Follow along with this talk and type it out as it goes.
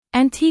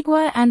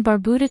Antigua and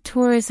Barbuda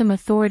Tourism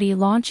Authority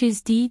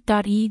launches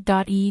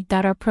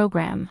D.E.E.R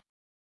program.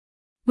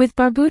 With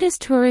Barbuda's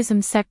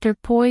tourism sector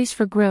poised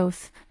for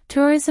growth,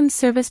 tourism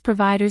service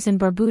providers in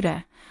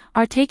Barbuda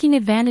are taking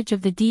advantage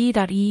of the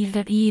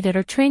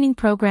D.E.E.R training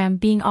program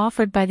being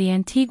offered by the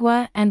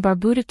Antigua and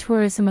Barbuda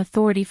Tourism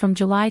Authority from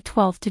July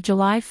 12 to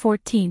July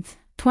 14,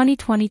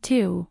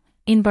 2022,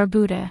 in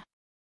Barbuda.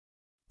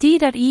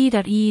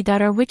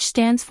 D.E.E.R, which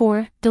stands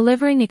for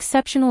Delivering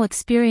Exceptional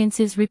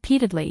Experiences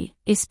Repeatedly,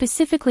 is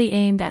specifically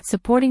aimed at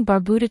supporting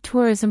Barbuda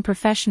tourism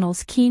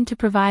professionals keen to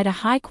provide a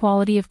high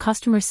quality of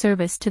customer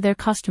service to their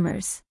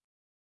customers.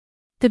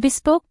 The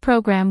bespoke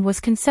program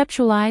was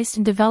conceptualized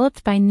and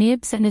developed by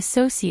Nibs and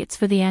Associates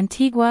for the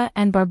Antigua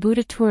and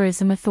Barbuda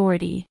Tourism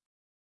Authority.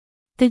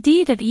 The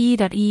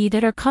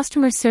D.E.E.R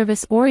customer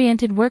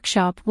service-oriented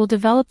workshop will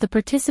develop the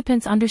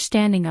participants'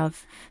 understanding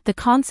of the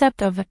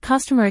concept of a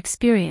customer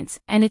experience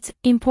and its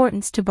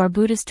importance to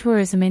Barbuda's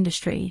tourism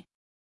industry.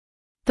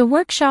 The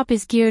workshop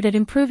is geared at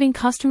improving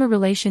customer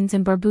relations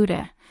in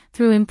Barbuda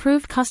through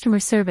improved customer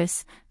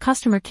service,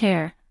 customer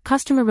care,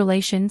 customer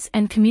relations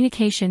and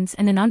communications,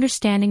 and an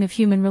understanding of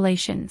human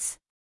relations.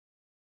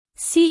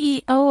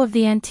 CEO of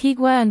the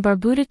Antigua and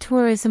Barbuda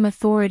Tourism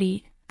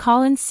Authority,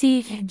 Colin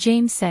C.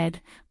 James said,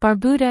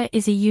 "Barbuda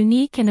is a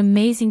unique and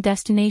amazing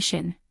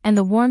destination, and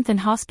the warmth and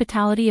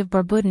hospitality of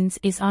Barbudans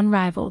is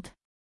unrivaled.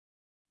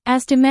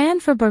 As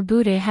demand for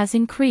Barbuda has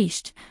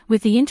increased,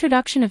 with the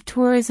introduction of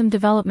tourism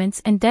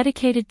developments and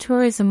dedicated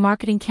tourism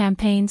marketing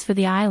campaigns for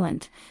the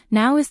island,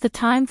 now is the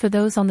time for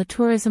those on the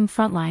tourism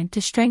frontline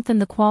to strengthen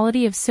the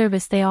quality of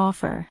service they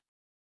offer."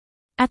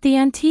 At the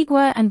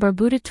Antigua and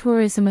Barbuda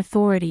Tourism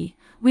Authority,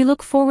 we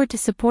look forward to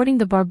supporting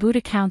the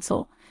Barbuda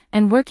Council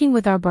and working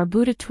with our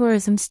Barbuda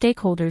tourism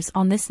stakeholders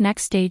on this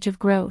next stage of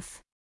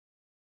growth.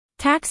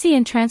 Taxi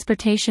and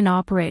transportation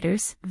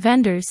operators,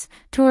 vendors,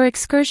 tour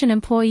excursion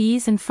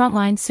employees and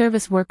frontline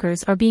service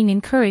workers are being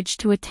encouraged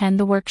to attend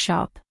the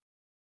workshop.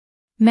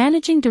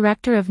 Managing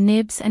Director of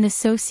Nibs and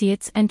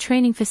Associates and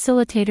Training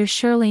Facilitator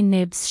Shirley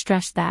Nibs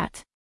stressed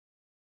that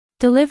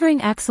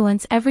delivering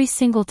excellence every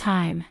single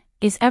time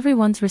is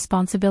everyone's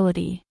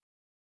responsibility.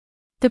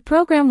 The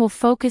program will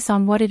focus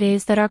on what it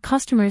is that our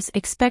customers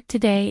expect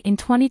today in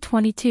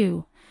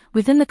 2022,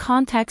 within the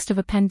context of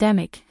a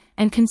pandemic,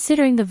 and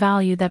considering the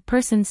value that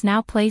persons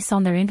now place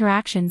on their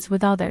interactions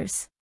with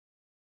others.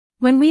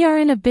 When we are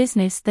in a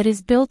business that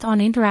is built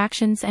on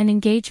interactions and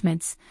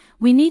engagements,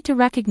 we need to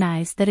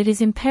recognize that it is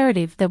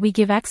imperative that we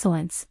give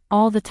excellence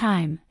all the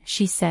time,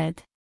 she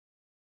said.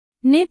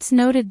 Nibs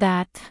noted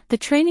that the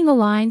training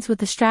aligns with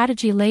the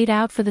strategy laid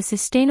out for the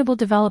sustainable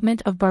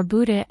development of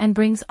Barbuda and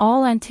brings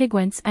all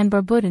Antiguans and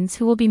Barbudans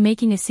who will be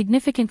making a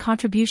significant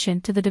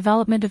contribution to the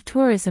development of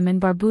tourism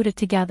in Barbuda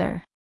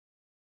together.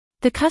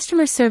 The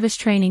customer service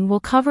training will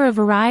cover a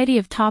variety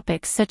of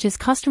topics such as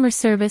customer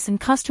service and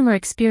customer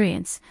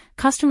experience,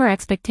 customer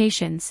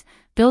expectations,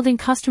 building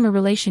customer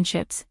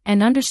relationships,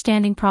 and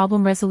understanding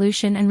problem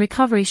resolution and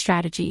recovery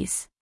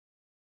strategies.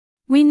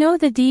 We know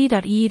the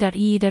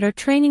D.E.E.R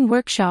training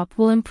workshop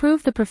will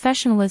improve the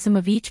professionalism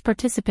of each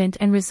participant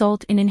and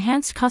result in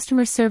enhanced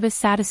customer service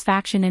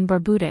satisfaction in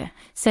Barbuda,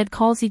 said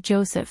Calsey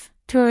Joseph,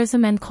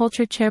 Tourism and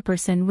Culture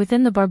Chairperson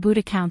within the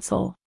Barbuda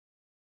Council.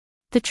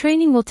 The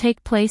training will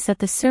take place at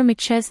the Sir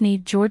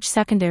McChesney George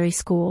Secondary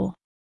School.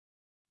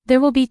 There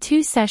will be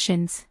 2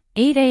 sessions,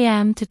 8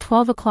 a.m. to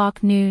 12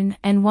 o'clock noon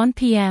and 1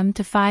 p.m.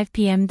 to 5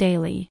 p.m.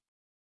 daily.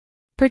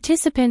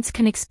 Participants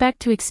can expect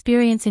to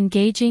experience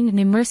engaging and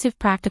immersive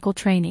practical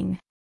training.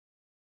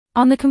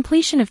 On the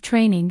completion of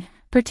training,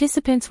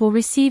 participants will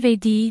receive a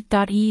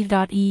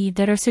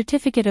D.E.E.R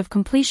certificate of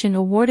completion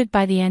awarded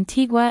by the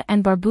Antigua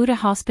and Barbuda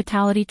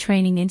Hospitality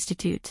Training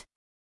Institute.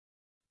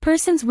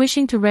 Persons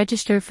wishing to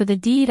register for the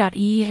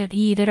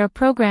D.E.E.R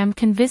program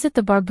can visit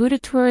the Barbuda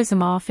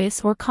Tourism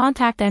Office or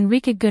contact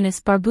Enrique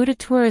Gunas, Barbuda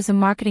Tourism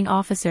Marketing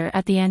Officer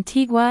at the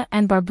Antigua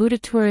and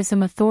Barbuda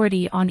Tourism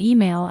Authority, on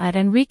email at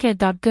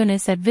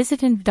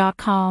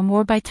enrique.gunas@visitant.com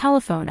or by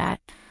telephone at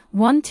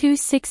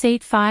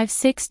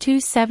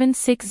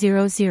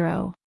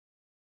 12685627600.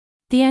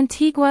 The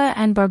Antigua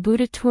and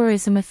Barbuda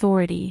Tourism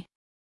Authority.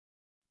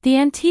 The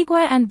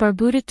Antigua and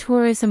Barbuda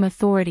Tourism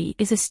Authority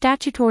is a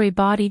statutory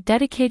body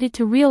dedicated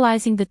to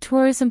realizing the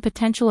tourism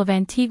potential of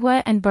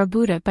Antigua and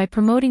Barbuda by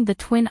promoting the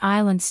Twin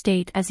Island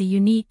state as a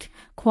unique,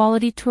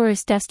 quality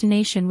tourist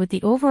destination with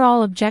the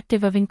overall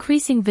objective of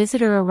increasing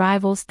visitor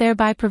arrivals,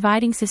 thereby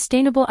providing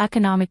sustainable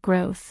economic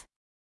growth.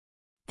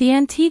 The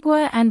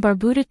Antigua and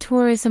Barbuda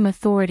Tourism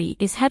Authority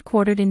is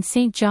headquartered in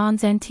St.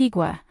 John's,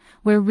 Antigua,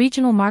 where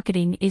regional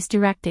marketing is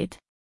directed.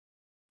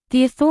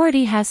 The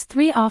authority has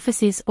 3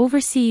 offices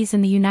overseas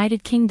in the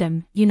United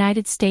Kingdom,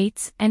 United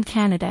States, and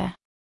Canada.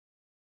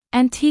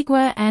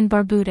 Antigua and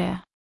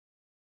Barbuda.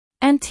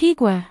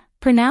 Antigua,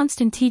 pronounced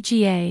in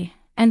TGA,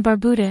 and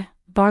Barbuda,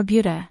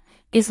 Barbuda,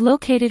 is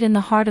located in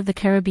the heart of the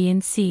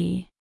Caribbean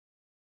Sea.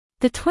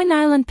 The Twin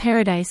Island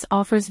Paradise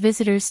offers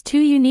visitors 2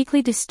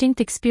 uniquely distinct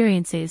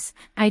experiences: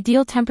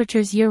 ideal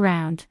temperatures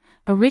year-round,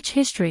 a rich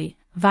history,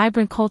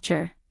 vibrant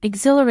culture,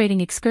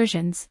 exhilarating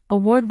excursions,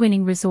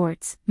 award-winning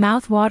resorts,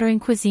 mouth-watering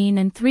cuisine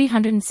and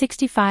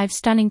 365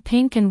 stunning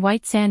pink and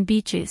white sand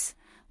beaches,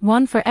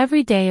 one for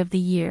every day of the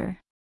year.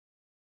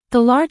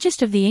 The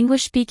largest of the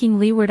English-speaking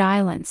Leeward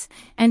Islands,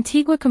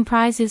 Antigua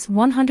comprises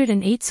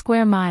 108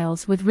 square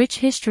miles with rich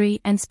history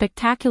and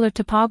spectacular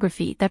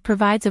topography that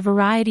provides a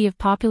variety of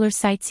popular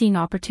sightseeing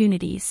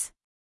opportunities.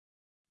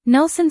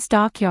 Nelson's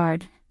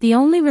Dockyard, the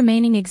only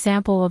remaining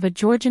example of a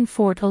Georgian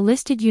fort, a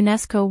listed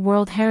UNESCO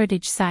World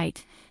Heritage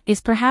Site,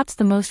 is perhaps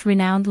the most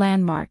renowned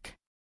landmark.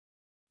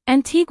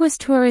 Antigua's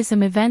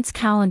tourism events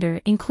calendar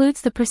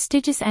includes the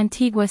prestigious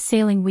Antigua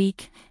Sailing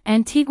Week,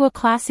 Antigua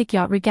Classic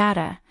Yacht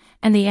Regatta,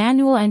 and the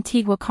annual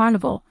Antigua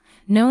Carnival,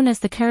 known as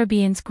the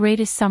Caribbean's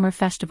greatest summer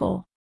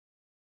festival.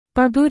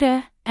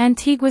 Barbuda,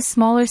 Antigua's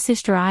smaller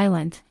sister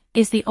island,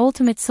 is the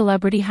ultimate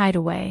celebrity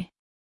hideaway.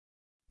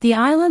 The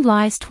island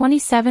lies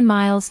 27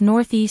 miles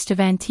northeast of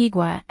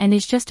Antigua and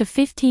is just a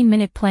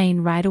 15-minute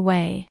plane ride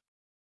away.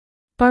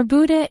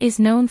 Barbuda is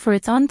known for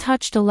its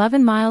untouched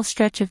 11-mile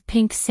stretch of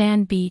pink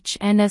sand beach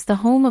and as the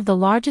home of the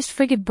largest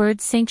frigate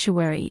bird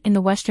sanctuary in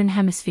the Western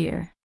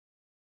Hemisphere.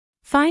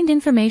 Find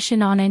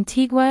information on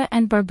Antigua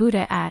and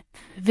Barbuda at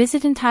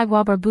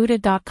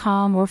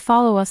visitantiguabarbuda.com or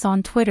follow us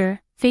on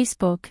Twitter,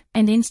 Facebook,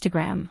 and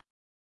Instagram.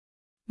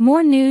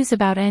 More news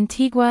about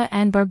Antigua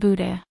and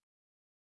Barbuda.